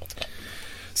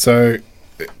 So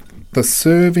the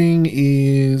serving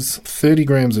is 30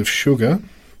 grams of sugar,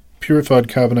 purified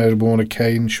carbonated water,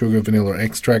 cane sugar, vanilla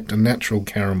extract, and natural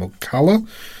caramel colour.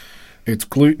 It's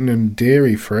gluten and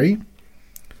dairy free.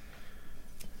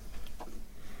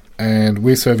 And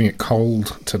we're serving it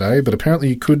cold today, but apparently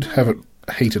you could have it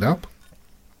heated up.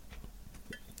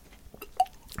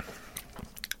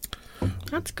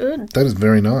 That's good. That is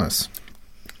very nice.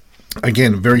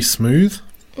 Again, very smooth.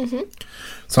 Mm-hmm.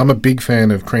 So I'm a big fan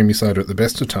of creamy soda at the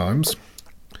best of times.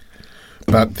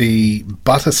 But the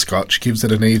butterscotch gives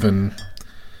it an even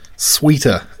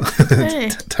sweeter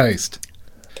taste.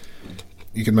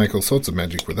 You can make all sorts of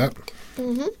magic with that.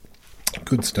 Mm-hmm.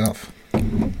 Good stuff.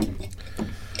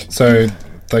 So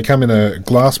they come in a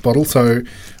glass bottle, so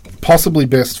possibly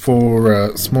best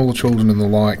for smaller children and the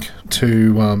like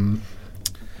to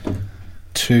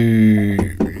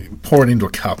pour it into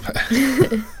a cup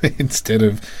instead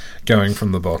of going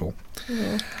from the bottle.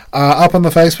 Yeah. Up on the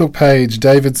Facebook page,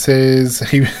 David says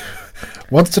he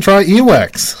wants to try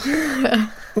earwax.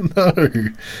 No,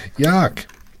 yuck.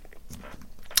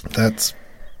 That's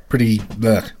pretty.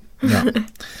 Bleh. No,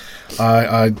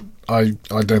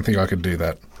 I don't think I could do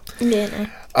that. Yeah.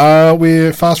 No.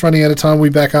 We're fast running out of time.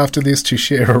 We'll be back after this to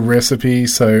share a recipe.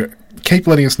 So keep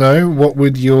letting us know what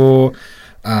would your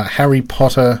Harry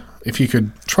Potter, if you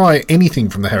could try anything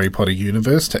from the Harry Potter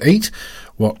universe to eat,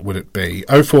 what would it be?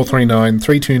 0439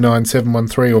 329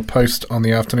 713 or post on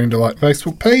the Afternoon Delight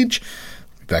Facebook page.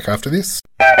 Back after this.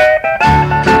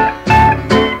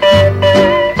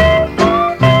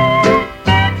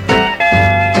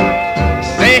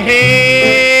 Say,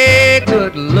 hey,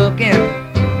 good looking,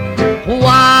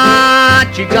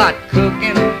 what you got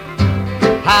cooking?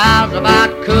 How's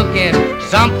about cooking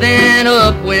something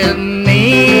up with me?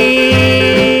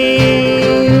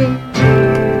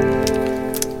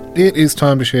 It is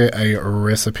time to share a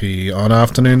recipe on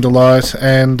Afternoon Delight,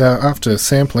 and after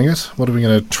sampling it, what are we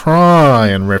going to try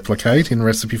and replicate in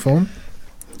recipe form?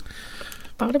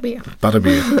 Butterbeer.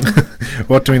 Butterbeer.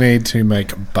 What do we need to make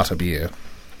butterbeer?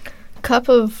 cup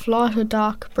of light or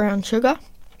dark brown sugar,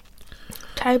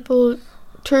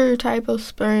 2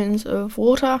 tablespoons of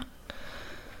water,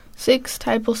 6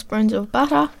 tablespoons of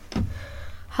butter,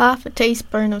 half a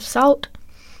teaspoon of salt,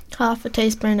 half a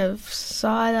teaspoon of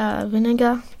cider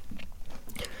vinegar,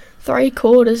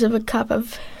 3/4 of a cup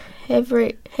of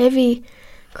heavy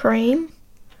cream,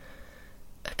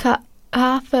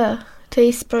 half a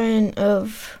teaspoon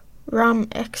of rum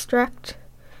extract,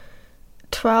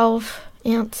 12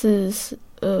 ounces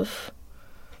of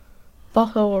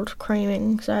bottled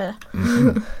creaming soda.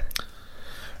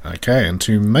 Okay, and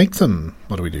to make them,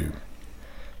 what do we do?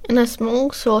 In a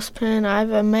small saucepan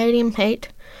over medium heat,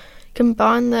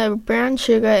 combine the brown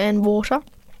sugar and water,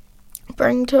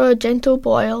 bring to a gentle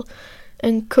boil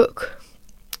and cook,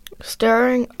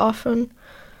 stirring often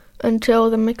until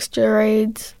the mixture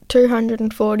reads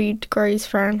 240 degrees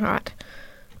Fahrenheit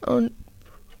on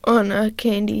a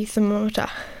candy thermometer.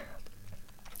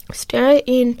 Stir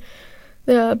in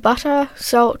the butter,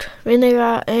 salt,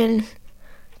 vinegar and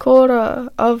 1/4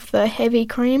 of the heavy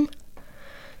cream.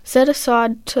 Set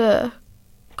aside to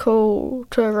cool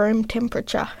to room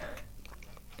temperature.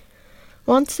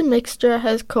 Once the mixture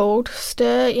has cooled,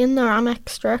 stir in the rum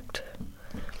extract.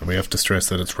 We have to stress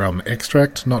that it's rum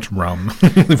extract, not rum,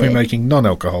 if we're making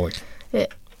non-alcoholic. Yeah.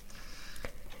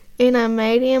 In a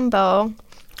medium bowl,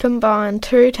 combine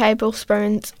 2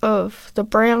 tablespoons of the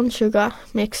brown sugar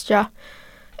mixture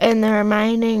and the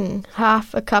remaining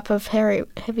half a cup of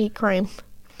heavy cream.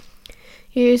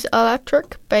 Use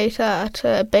electric beater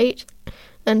to beat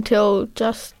until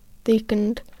just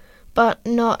thickened, but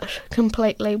not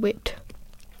completely whipped.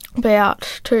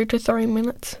 About 2 to 3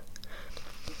 minutes.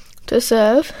 To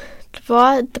serve,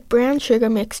 divide the brown sugar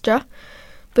mixture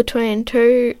between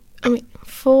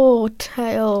 4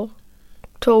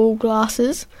 tall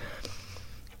glasses.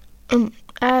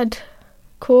 Add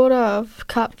 1/4 of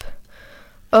cup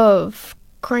of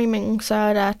creaming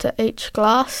soda to each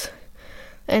glass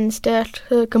and stir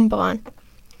to combine.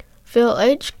 Fill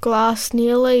each glass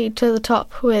nearly to the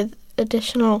top with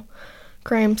additional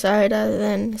cream soda,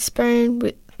 then spoon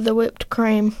with the whipped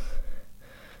cream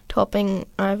topping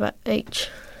over each.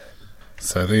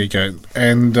 So there you go.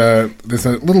 And there's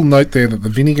a little note there that the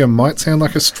vinegar might sound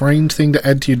like a strange thing to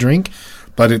add to your drink,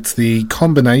 but it's the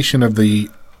combination of the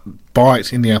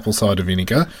bite in the apple cider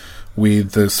vinegar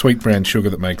with the sweet brown sugar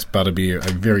that makes butterbeer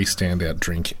a very standout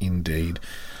drink indeed.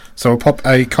 So I'll pop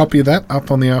a copy of that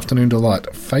up on the Afternoon Delight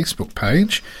Facebook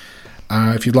page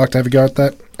if you'd like to have a go at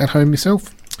that at home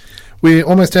yourself. We're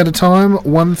almost out of time.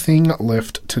 One thing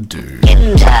left to do. Kinder,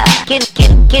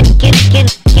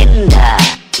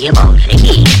 you won't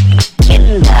see.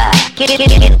 Kinder,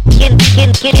 Kinder,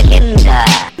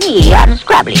 me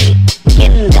unscrabbly.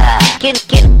 Kinder, Kinder,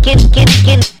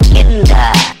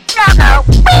 Choco,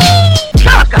 wee,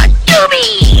 Choco, dooby,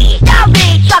 dooby,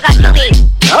 Choco, dooby,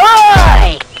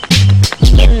 oi!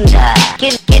 Kinder,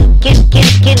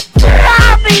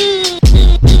 Robbie,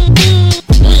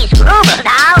 he's groovers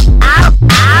now,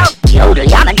 ow, yodel,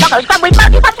 yum, and Choco's fun with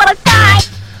Monkey, but will die.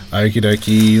 Okie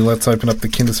dokie, let's open up the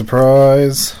Kinder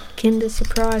Surprise. Kinder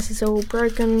Surprise is all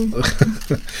broken.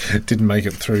 Didn't make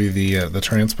it through the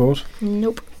transport.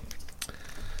 Nope.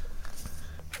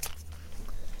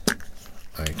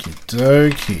 Okie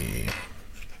dokie.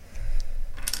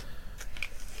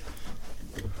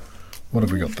 What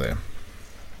have we got there?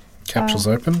 Capsules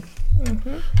open.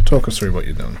 Mm-hmm. Talk us through what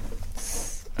you're doing.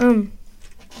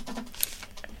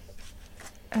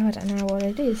 I don't know what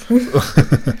it is.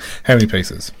 How many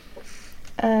pieces?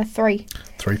 3.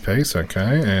 3 piece,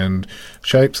 okay. And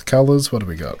shapes, colours, what have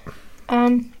we got?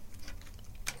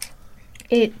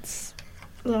 It's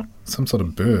like Some sort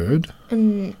of bird.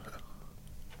 an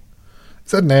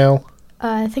Is that an owl?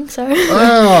 I think so.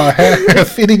 Oh, how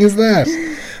fitting is that?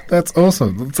 That's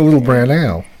awesome. It's a little brown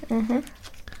owl.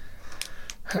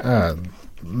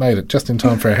 Made it just in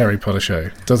time for a Harry Potter show.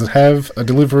 Does it have a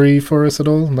delivery for us at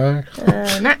all? No?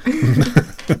 No.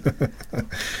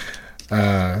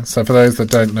 So for those that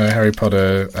don't know, Harry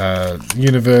Potter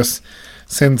universe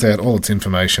sends out all its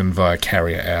information via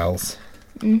carrier owls.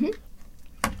 There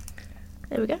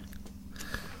we go.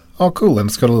 Oh, cool. And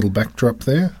it's got a little backdrop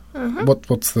there.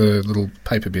 What's the little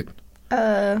paper bit?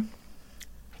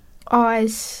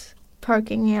 Eyes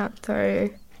poking out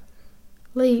through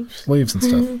leaves. Leaves and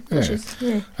stuff. Bushes,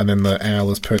 yeah. And then the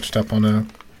owl is perched up on a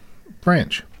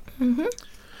branch.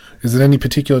 Is it any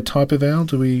particular type of owl?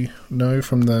 Do we know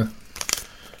from the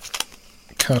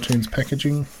cartoon's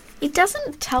packaging? It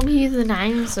doesn't tell you the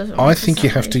names of them. I think you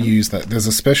have to use that. There's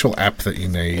a special app that you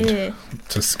need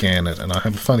to scan it, and I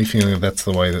have a funny feeling that that's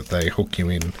the way that they hook you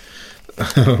in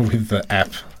with the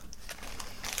app.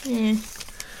 Yeah.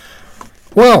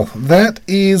 Well, that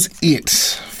is it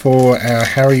for our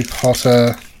Harry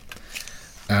Potter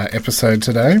episode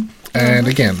today. And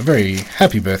again, a very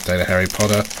happy birthday to Harry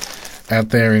Potter out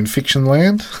there in fiction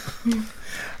land.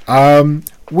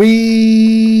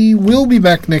 We will be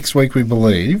back next week, we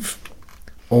believe,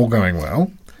 all going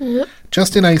well,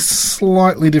 just in a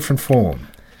slightly different form.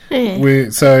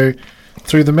 So,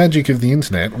 through the magic of the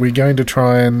internet, we're going to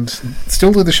try and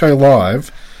still do the show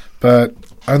live, but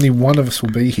only one of us will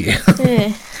be here.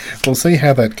 We'll see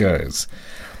how that goes.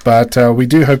 But we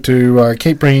do hope to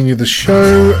keep bringing you the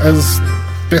show as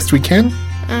best we can.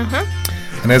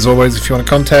 And as always, if you want to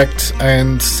contact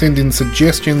and send in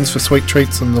suggestions for sweet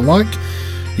treats and the like,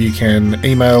 you can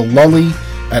email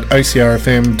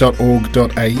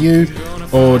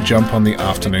lolly@ocrfm.org.au or jump on the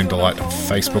Afternoon Delight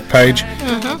Facebook page.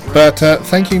 But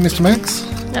thank you, Mr. Max.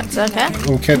 That's okay.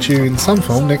 We'll catch you in some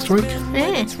form next week.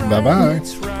 Yeah. Bye-bye.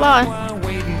 Bye.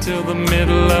 Wait until the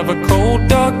middle of a cold,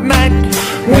 dark night,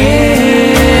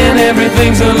 when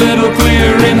everything's a little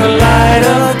clearer in the light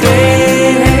of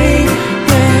day.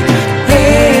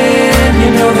 And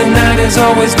you know the night is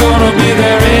always gonna be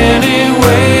there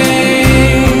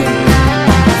anyway.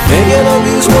 Thinking of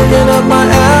you's working up my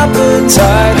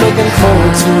appetite, looking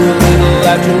forward to a little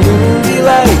afternoon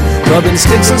delight. Rubbing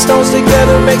sticks and stones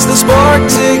together makes the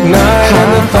sparks ignite,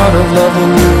 and the thought of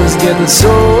loving you is getting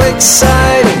so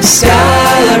exciting.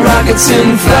 Sky like rockets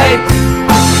in flight,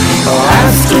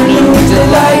 afternoon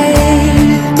delight.